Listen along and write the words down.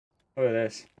Look at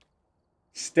this.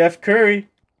 Steph Curry.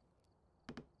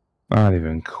 Not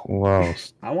even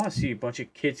close. I want to see a bunch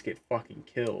of kids get fucking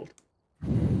killed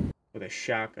with a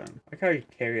shotgun. Like how you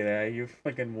carry that. You're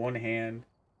fucking one hand.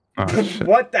 Oh, shit.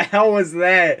 What the hell was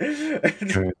that?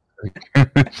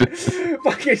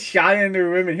 Fucking shot it in the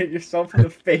rim and hit yourself in the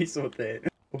face with it.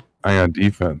 I got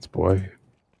defense, boy.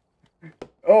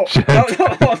 Oh, no,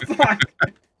 oh, fuck.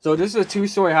 So this is a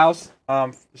 2-story house.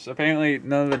 So apparently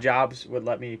none of the jobs would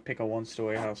let me pick a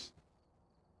 1-story house.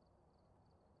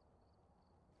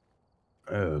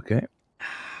 Okay. It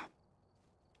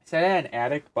said I had an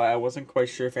attic, but I wasn't quite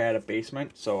sure if I had a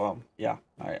basement. So yeah,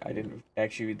 I didn't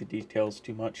actually read the details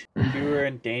too much. If you were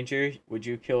in danger, would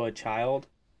you kill a child?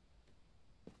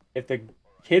 If the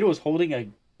kid was holding a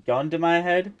gun to my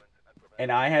head,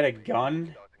 and I had a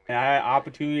gun, and I had an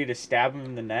opportunity to stab him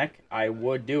in the neck, I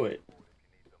would do it.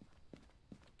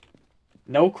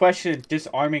 No question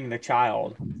disarming the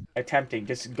child. Attempting.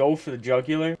 Just go for the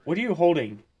jugular. What are you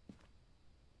holding?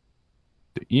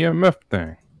 The EMF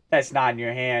thing. That's not in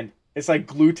your hand. It's like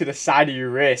glued to the side of your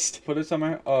wrist. Put it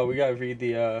somewhere. Oh, we gotta read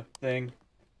the thing.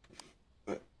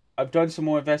 I've done some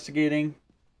more investigating.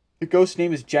 The ghost's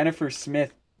name is Jennifer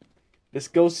Smith. This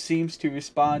ghost seems to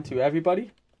respond to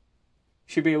everybody.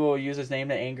 Should be able to use his name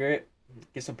to anger it.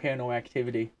 Get some paranormal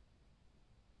activity.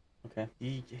 Okay.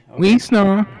 We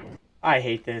snore. I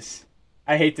hate this.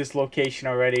 I hate this location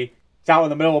already. It's out in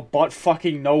the middle of butt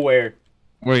fucking nowhere.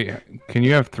 Wait, can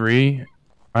you have 3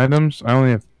 items? I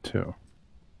only have 2.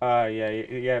 Yeah,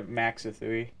 you have max of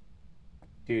 3.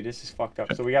 Dude, this is fucked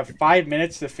up. So we have 5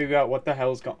 minutes to figure out what the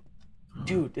hell's going.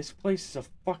 Dude, this place is a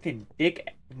fucking dick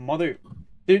mother.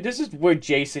 Dude, this is where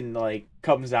Jason like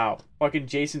comes out. Fucking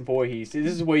Jason Voorhees.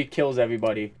 This is where he kills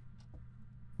everybody.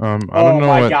 I don't oh know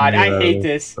my what god, I hate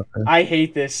this. Okay. I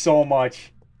hate this so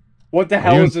much. What the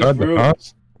hell is this room?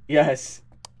 Yes.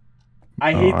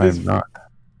 I hate this. I'm not.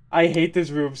 I hate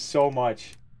this room so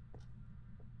much.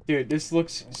 Dude, this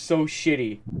looks so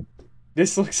shitty.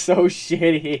 This looks so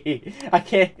shitty. I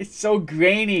can't. It's so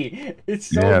grainy. It's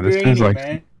so grainy, like...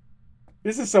 man.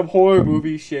 This is some horror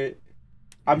movie shit.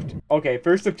 Okay,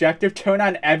 first objective, turn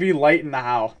on every light in the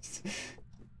house.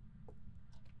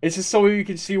 It's just so you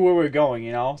can see where we're going,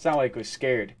 you know? It's not like we're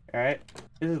scared, alright?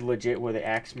 This is legit where the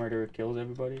axe murderer kills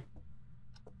everybody.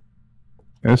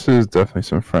 This is definitely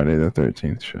some Friday the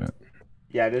 13th shit.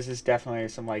 Yeah, this is definitely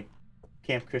some, like,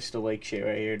 Camp Crystal Lake shit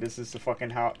right here. This is the fucking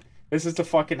house. This is the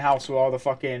fucking house where all the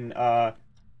fucking,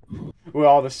 where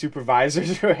all the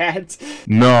supervisors are at.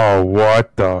 No,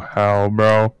 what the hell,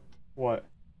 bro? What?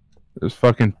 There's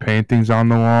fucking paintings on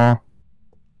the wall.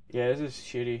 Yeah, this is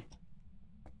shitty.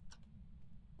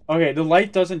 Okay, the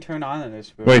light doesn't turn on in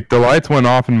this room. Wait, the lights went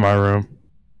off in my room.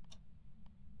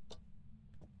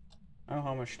 I don't know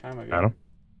how much time I got. Adam?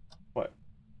 What?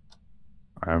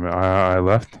 I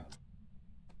left.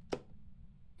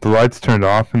 The lights turned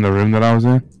off in the room that I was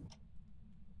in.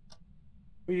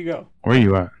 Where you go? Where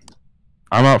you at?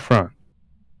 I'm out front.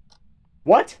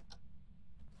 What?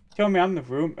 Tell me I'm in the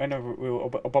room and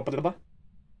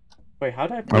wait, how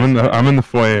did I? I'm in the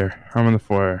foyer. I'm in the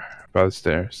foyer by the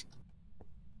stairs.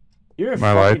 You're a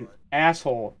fucking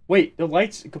asshole. Wait, the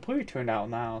lights completely turned out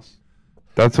in the house.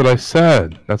 That's what I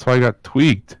said. That's why I got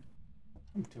tweaked.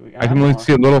 I can only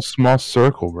see a little small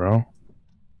circle, bro.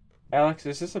 Alex,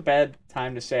 is this a bad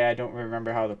time to say I don't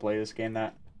remember how to play this game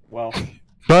that well?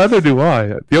 Neither do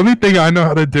I. The only thing I know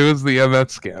how to do is the MF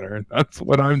scanner. That's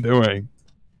what I'm doing.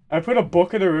 I put a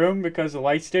book in the room because the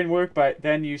lights didn't work, but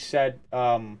then you said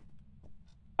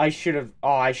I should have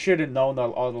known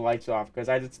all the lights off because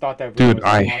I just thought that room Dude,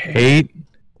 I hate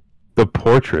the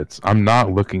portraits. I'm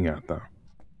not looking at them.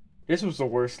 This was the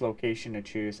worst location to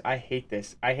choose. I hate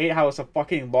this. I hate how it's a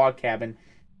fucking log cabin.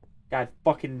 God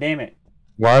fucking damn it.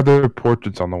 Why are there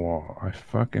portraits on the wall? I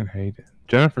fucking hate it.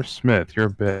 Jennifer Smith, you're a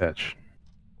bitch.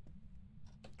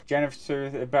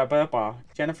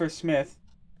 Jennifer Smith.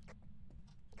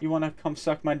 You wanna come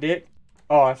suck my dick?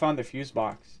 Oh, I found the fuse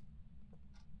box.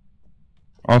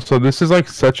 Also, this is like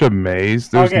such a maze.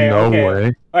 There's no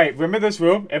way. Alright, remember this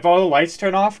room? If all the lights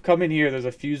turn off, come in here. There's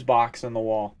a fuse box on the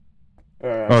wall.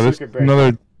 Oh, there's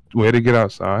another way to get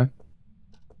outside?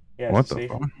 Yeah, what the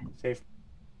fuck? Safe.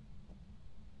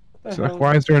 It's like,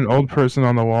 why is there an old person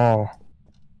on the wall?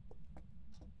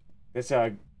 It's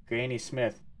Granny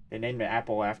Smith. They named an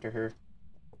apple after her.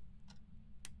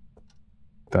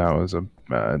 That was a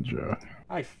bad joke.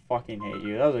 I fucking hate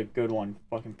you. That was a good one.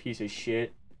 Fucking piece of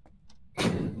shit.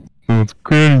 It's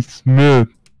Granny Smith.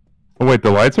 Oh wait,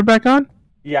 the lights are back on?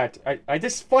 Yeah, I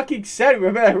just fucking said,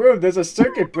 remember that room? There's a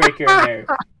circuit breaker in there.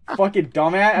 Fucking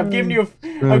dumbass. I'm giving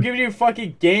you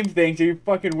fucking game things and you're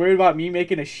fucking worried about me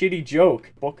making a shitty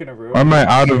joke. Book in a room. Why am I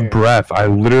out of breath? I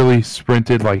literally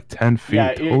sprinted like 10 feet.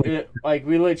 Yeah, like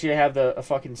we literally have a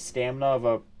fucking stamina of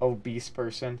a obese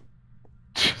person.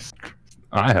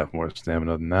 I have more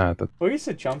stamina than that. What is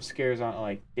the jump scares on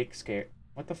like dick scare?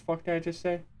 What the fuck did I just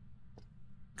say?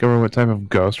 Discover what type of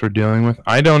ghost we're dealing with?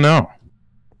 I don't know.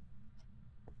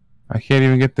 I can't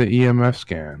even get the EMF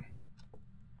scan.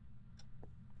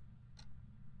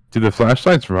 Do the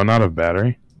flashlights run out of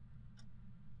battery?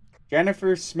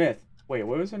 Jennifer Smith. Wait,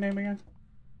 what was her name again?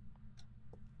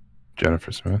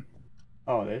 Jennifer Smith.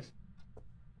 Oh, it is.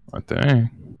 What the?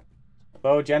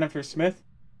 Hello, Jennifer Smith.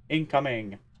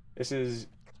 Incoming. This is...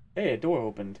 Hey, a door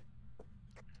opened.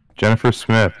 Jennifer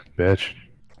Smith, bitch.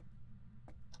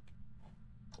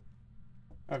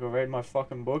 I'll go read my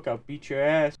fucking book. I'll beat your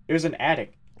ass. There's an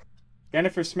attic.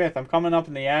 Jennifer Smith, I'm coming up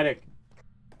in the attic.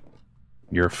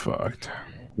 You're fucked.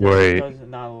 Wait. Does it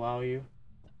not allow you?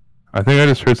 I think I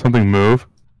just heard something move.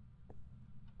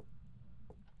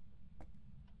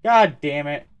 God damn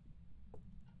it.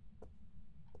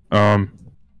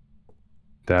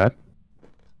 Dad?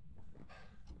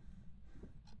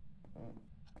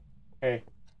 Hey,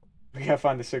 we gotta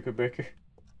find the circuit breaker.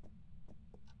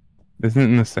 Isn't it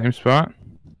in the same spot?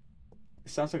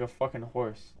 It sounds like a fucking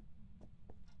horse.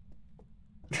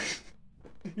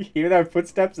 You hear that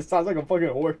footsteps? It sounds like a fucking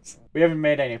horse. We haven't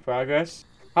made any progress.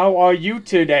 How are you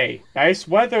today? Nice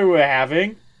weather we're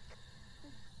having.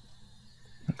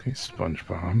 Okay,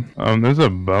 SpongeBob. There's a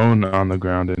bone on the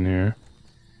ground in here.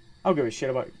 I don't give a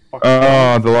shit about your fucking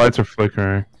Oh, the lights are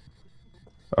flickering.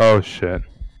 Oh, shit.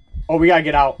 Oh, we gotta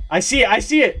get out. I see it! I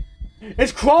see it!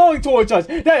 It's crawling towards us!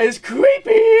 That is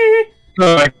creepy!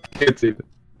 No, I can't see it.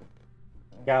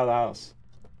 Get out of the house.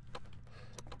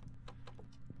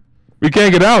 We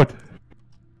can't get out!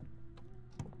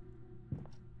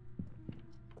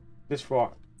 This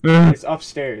rock. It's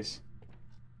upstairs.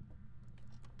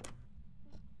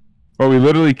 Well, we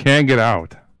literally can't get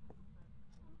out.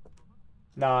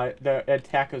 Nah, the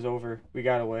attack is over. We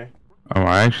got away. Oh,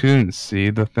 I actually didn't see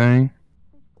the thing.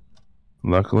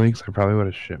 Luckily, because I probably would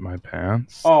have shit my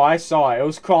pants. Oh, I saw it. It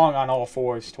was crawling on all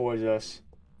fours towards us.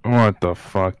 What the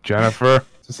fuck, Jennifer?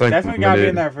 It's like definitely gotta be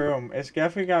in that room. It's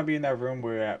definitely gotta be in that room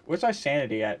we're at. What's our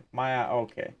sanity at?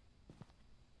 Okay.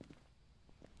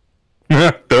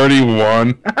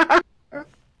 31. I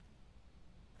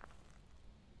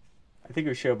think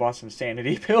we should have bought some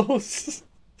sanity pills.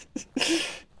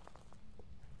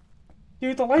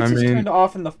 Dude, the lights just turned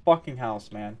off in the fucking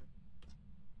house, man.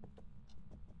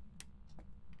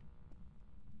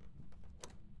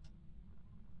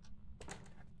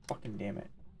 Fucking damn it.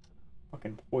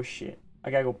 Fucking horse shit. I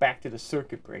gotta go back to the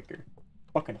circuit breaker.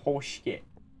 Fucking horse shit.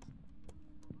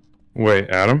 Wait,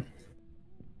 Adam?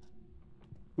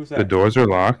 Who's that? The doors are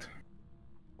locked.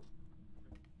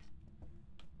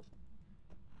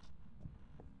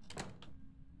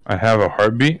 I have a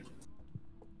heartbeat.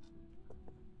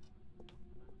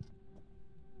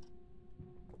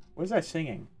 What is that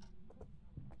singing?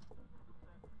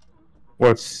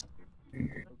 What's...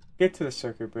 Get to the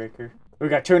circuit breaker. We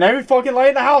gotta turn every fucking light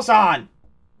in the house on!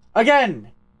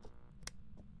 Again!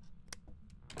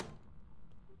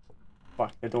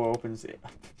 Fuck, the door opens.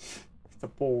 It's a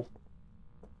bull.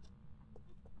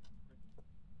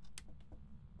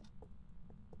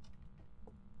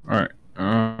 Alright,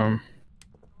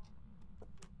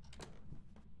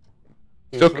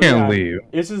 Still can't leave.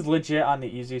 This is legit on the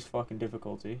easiest fucking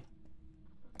difficulty.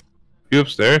 You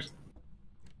upstairs?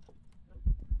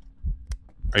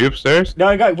 Are you upstairs? No,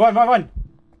 I got run.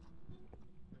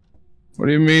 What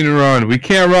do you mean run? We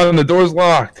can't run, the door's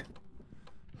locked.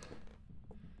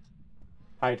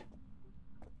 Hide.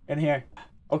 In here.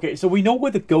 Okay, so we know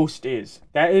where the ghost is.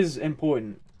 That is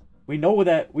important. We know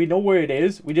where it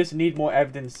is. We just need more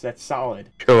evidence that's solid.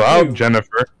 Chill out,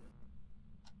 Jennifer.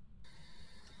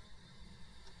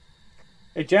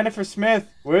 Hey, Jennifer Smith,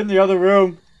 we're in the other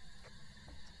room.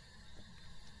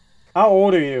 How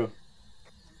old are you?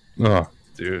 Oh,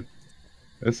 dude.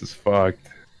 This is fucked.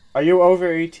 Are you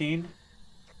over 18?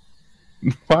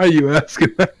 Why are you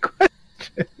asking that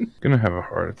question? I'm gonna have a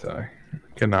heart attack.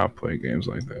 I cannot play games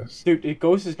like this. Dude, the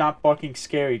ghost is not fucking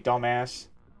scary, dumbass.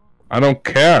 I don't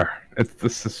care. It's the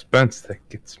suspense that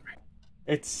gets me.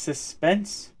 It's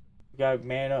suspense? You gotta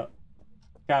man up.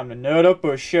 Time to nut up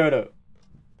or shut up.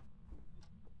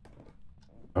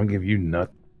 I'll give you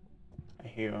nut. I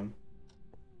hear him.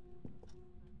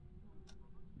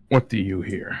 What do you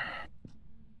hear?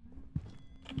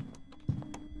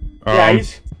 Yeah,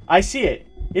 I see it.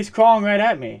 It's crawling right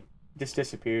at me. just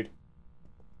disappeared.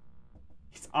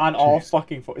 It's on all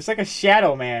fucking fours. It's like a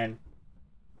shadow, man.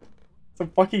 It's a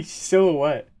fucking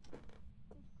silhouette.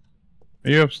 Are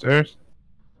you upstairs?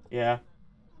 Yeah.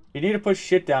 You need to put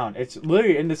shit down. It's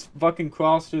literally in this fucking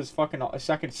crawls to this fucking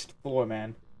second floor,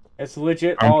 man. It's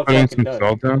legit all it fucking does. I'm putting some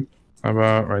salt down. How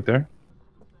about right there?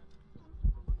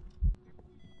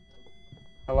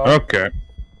 Hello? Okay.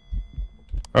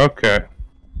 Okay.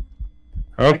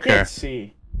 I can't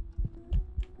see.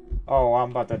 Oh,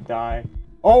 I'm about to die.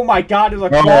 Oh my god, there's a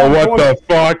crawl. Oh, what the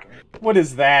fuck? What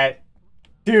is that?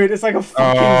 Dude, it's like a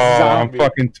fucking zombie. I'm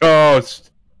fucking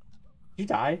toast. Did you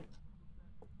die?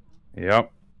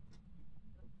 Yep.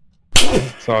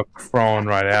 It's all crawling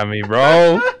right at me,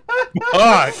 bro.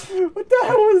 Fuck. What the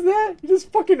hell was that? You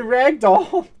just fucking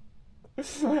ragdoll.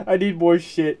 I need more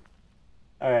shit.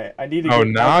 Alright, I need to Oh,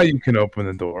 now you can open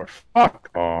the door. Fuck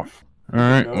off.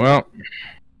 Alright, well.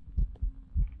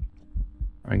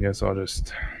 I guess I'll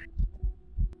just...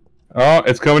 Oh,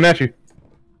 it's coming at you.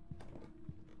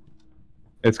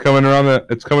 It's coming around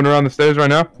the stairs right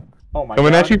now. Oh my god.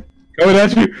 Coming at you. Coming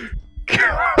at you.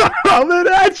 Coming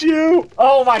at you.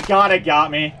 Oh my god, it got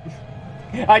me.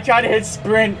 I tried to hit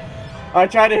sprint.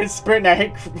 And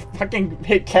I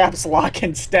hit caps lock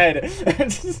instead.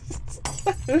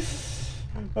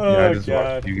 Oh, yeah, I just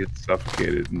god. watched you get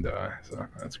suffocated and die, so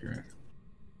that's great.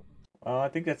 Well, I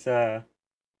think that's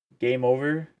game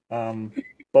over.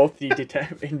 Both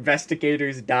the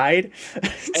investigators died.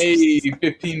 Hey,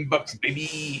 $15,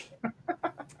 baby.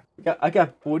 I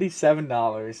got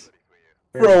 $47.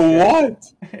 Bro,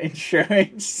 what?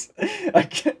 Insurance. I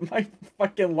get my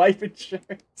fucking life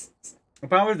insurance. The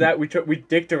problem with that, we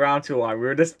dicked around too long. We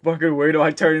were just fucking worried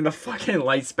about turning the fucking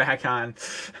lights back on.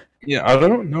 Yeah, I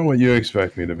don't know what you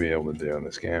expect me to be able to do in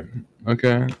this game.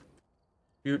 Okay.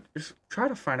 You just try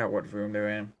to find out what room they're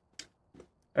in.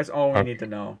 That's all we need to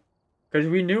know. Because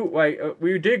we knew, like,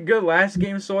 we did good last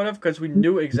game, sort of, because we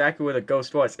knew exactly where the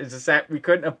ghost was. It's just that we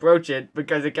couldn't approach it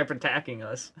because it kept attacking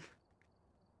us.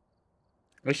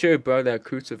 I should have brought that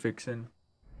crucifix in.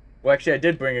 Well, actually, I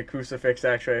did bring a crucifix,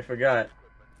 actually. I forgot.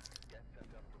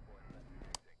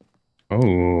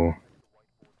 Oh.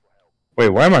 Wait,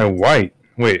 why am I white?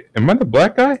 Wait, am I the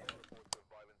black guy?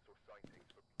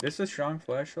 This is a strong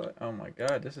flashlight? Oh my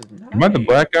god, this is nice. Am I the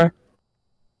black guy?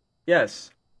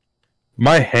 Yes.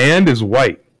 My hand is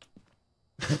white.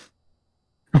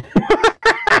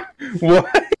 What?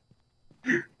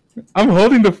 I'm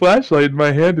holding the flashlight and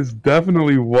my hand is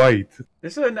definitely white.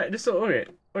 Look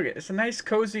at it's a nice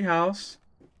cozy house.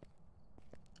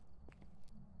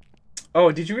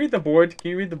 Oh, did you read the board?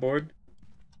 Can you read the board?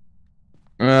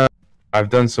 I've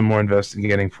done some more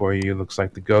investigating for you. Looks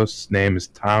like the ghost's name is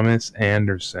Thomas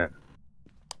Anderson.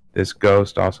 This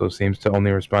ghost also seems to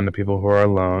only respond to people who are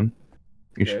alone.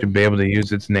 You should be able to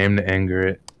use its name to anger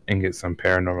it and get some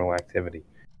paranormal activity.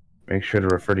 Make sure to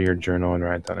refer to your journal and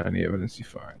write down any evidence you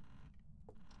find.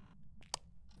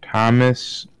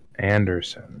 Thomas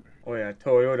Anderson. Oh yeah,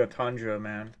 Toyota Tundra,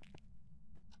 man.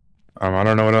 I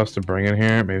don't know what else to bring in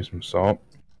here. Maybe some salt.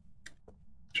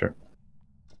 Sure.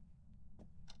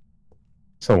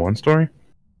 So one story?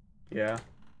 Yeah.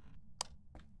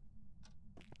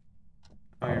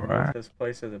 I don't know if this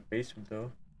place has a basement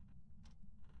though.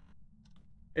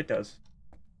 It does.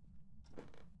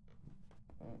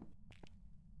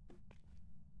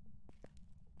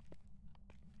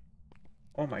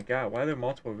 Oh my god, why are there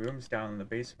multiple rooms down in the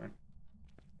basement?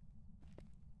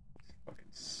 This fucking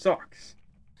sucks.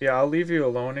 Yeah, I'll leave you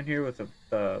alone in here with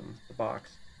the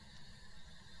box.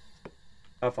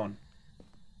 Have fun.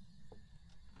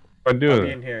 What do I'll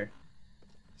be in here.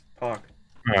 Talk.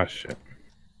 Ah, shit.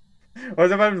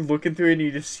 What if I'm looking through it and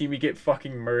you just see me get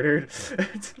fucking murdered?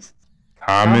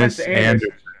 Thomas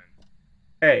Anderson.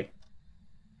 Hey.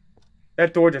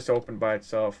 That door just opened by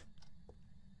itself.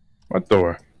 What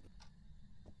door?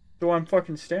 The one I'm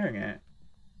fucking staring at.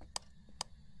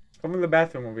 Come in the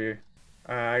bathroom over here.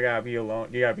 I gotta be alone.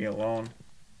 You gotta be alone.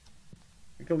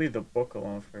 You can leave the book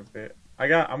alone for a bit. I'm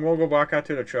gonna go back out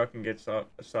to the truck and get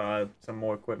some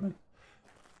more equipment.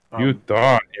 You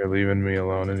thought you're leaving me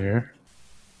alone in here.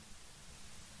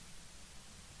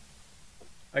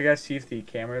 I gotta see if the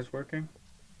camera is working.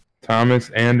 Thomas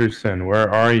Anderson, where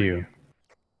are you?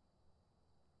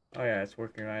 Oh yeah, it's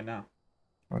working right now.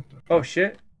 What the fuck? Oh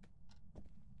shit.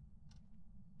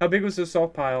 How big was the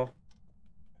salt pile?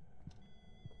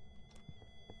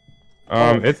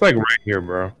 It's like right here,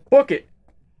 bro. Book it.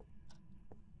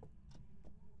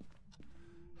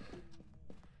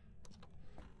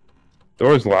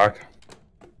 Door's locked.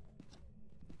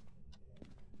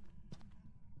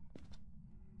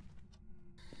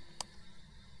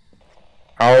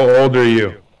 How old are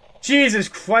you? Jesus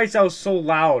Christ, that was so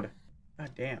loud. God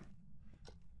damn.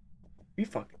 We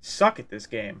fucking suck at this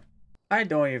game. I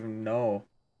don't even know.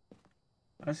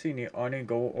 I don't see any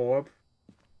gold orb.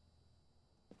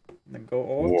 The gold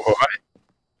orbs? What?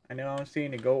 I don't see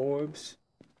any gold orbs.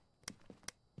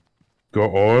 Go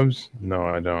orbs? No,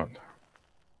 I don't.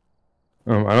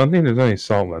 I don't think there's any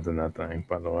salt left in that thing,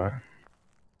 by the way.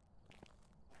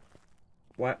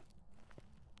 What?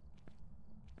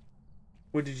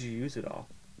 What did you use it all?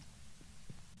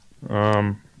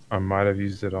 I might have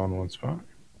used it on one spot.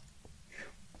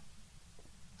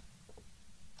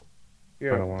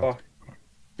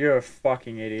 You're a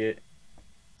fucking idiot.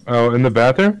 Oh, in the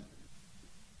bathroom?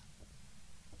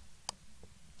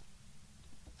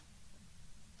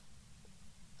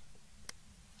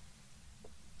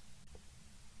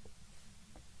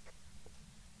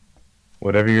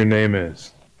 Whatever your name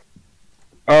is.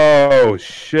 Oh,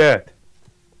 shit.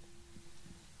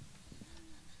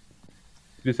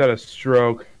 Just had a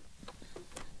stroke.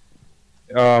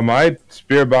 My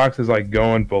spirit box is like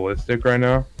going ballistic right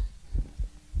now.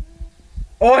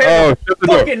 Oh, shut the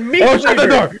fucking door. meat Oh, cleaver. shut the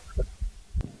door.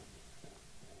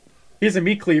 He's a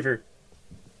meat cleaver.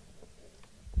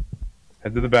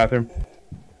 Head to the bathroom.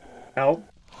 Help.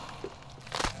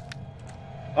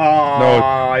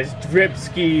 Oh, his drip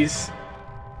skis.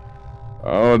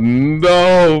 Oh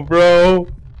no, bro.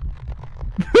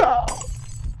 No.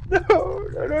 No.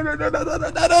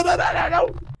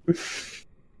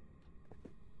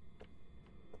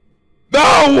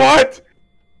 No, what?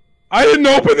 I didn't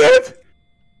open it.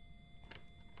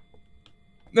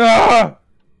 Ah.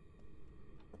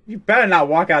 You better not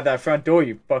walk out that front door,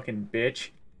 you fucking bitch.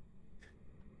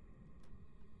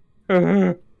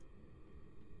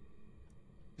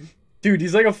 Dude,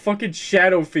 he's like a fucking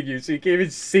shadow figure, so you can't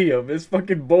even see him. It's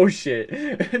fucking bullshit.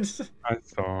 I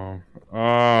saw him.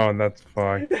 Oh, that's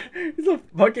fucked. He's a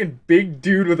fucking big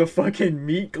dude with a fucking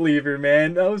meat cleaver,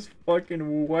 man. That was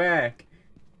fucking whack.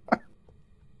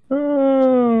 Did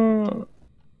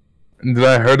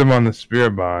I hurt him on the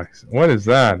spirit box? What is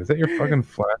that? Is that your fucking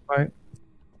flashlight?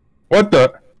 What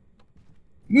the?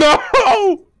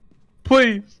 No!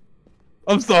 Please.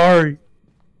 I'm sorry.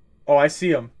 Oh, I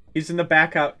see him. He's in the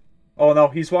back out. Oh no,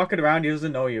 he's walking around. He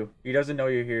doesn't know you. He doesn't know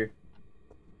you're here.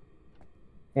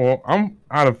 Well, I'm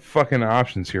out of fucking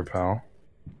options here, pal.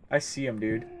 I see him,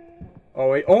 dude.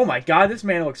 Oh wait. Oh my god, this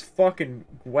man looks fucking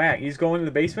whack. He's going to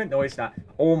the basement? No, he's not.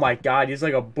 Oh my god, he's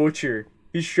like a butcher.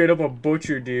 He's straight up a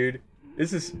butcher, dude.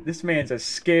 This man's a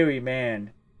scary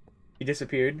man. He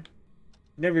disappeared.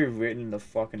 Never written the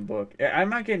fucking book. I'm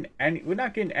not getting any. We're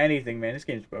not getting anything, man. This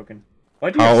game's broken.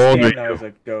 Why do you stand there as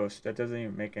a ghost? That doesn't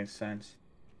even make any sense.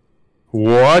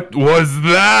 What was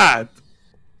that?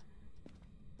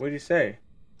 What did you say?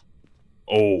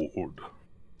 Old.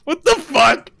 What the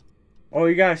fuck? Oh,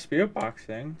 you got a spirit box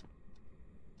thing.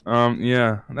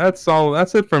 Yeah. That's all.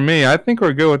 That's it for me. I think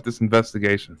we're good with this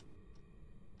investigation.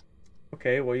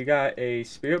 Okay, well, you got a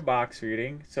spirit box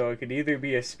reading, so it could either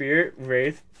be a spirit,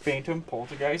 wraith, phantom,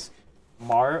 poltergeist,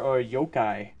 mar, or a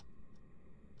yokai.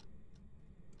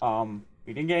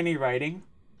 We didn't get any writing.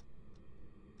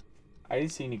 I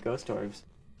didn't see any ghost orbs.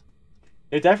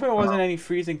 There definitely wasn't any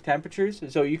freezing temperatures,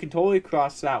 so you can totally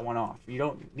cross that one off. You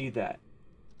don't need that.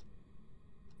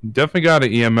 Definitely got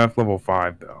an EMF level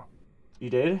 5, though. You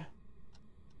did?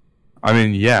 I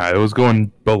mean, yeah, it was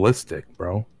going ballistic,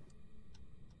 bro.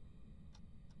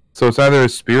 So it's either a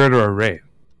spirit or a wraith.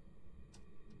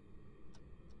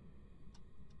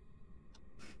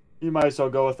 You might as well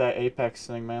go with that Apex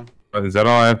thing, man. Is that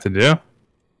all I have to do?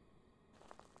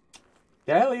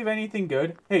 Did I leave anything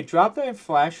good? Hey, drop the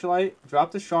flashlight.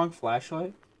 Drop the strong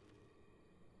flashlight.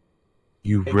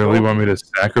 You really want me to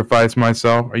sacrifice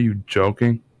myself? Are you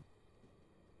joking?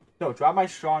 No, drop my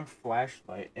strong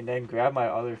flashlight and then grab my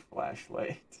other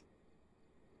flashlight.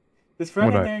 Just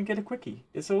run in there and get a quickie.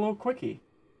 It's a little quickie.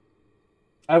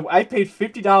 I paid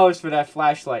 $50 for that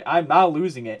flashlight. I'm not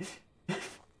losing it.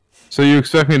 So you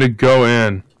expect me to go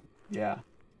in Yeah.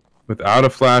 without a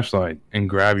flashlight and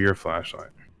grab your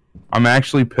flashlight? I'm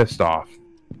actually pissed off.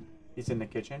 He's in the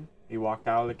kitchen. He walked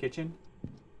out of the kitchen.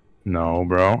 No,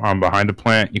 bro. I'm behind a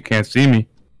plant. You can't see me.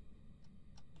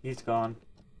 He's gone.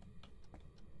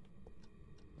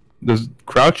 Does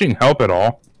crouching help at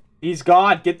all? He's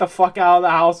gone. Get the fuck out of the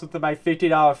house with my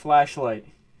 $50 flashlight.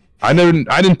 I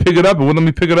didn't pick it up. It wouldn't let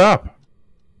me pick it up.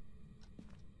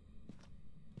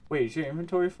 Wait, is your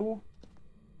inventory full?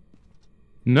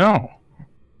 No.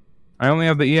 I only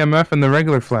have the EMF and the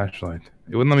regular flashlight.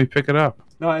 It wouldn't let me pick it up.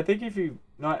 No, I think if you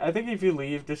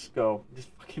leave, just go. Just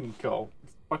fucking go.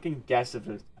 Just fucking guess if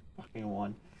it's fucking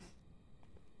one.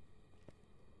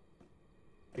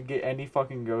 I get any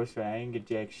fucking ghost right. I ain't get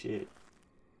jack shit.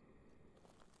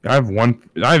 I have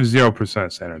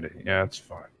 0% sanity. Yeah, that's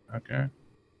fine. Okay.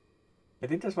 I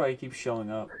think that's why he keeps showing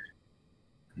up.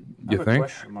 I You have think? a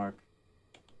question mark.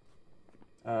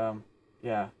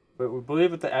 Yeah. But we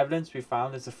believe with the evidence we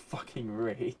found is a fucking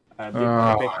raid.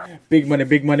 Big money,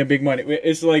 big money, big money.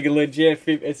 It's like a legit.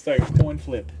 It's like a coin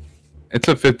flip. It's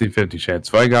a 50-50 chance.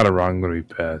 If I got it wrong, I'm gonna be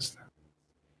pissed.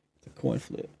 It's a coin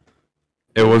flip.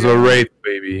 It was a wraith,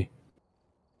 baby.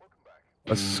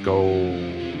 Let's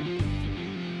go.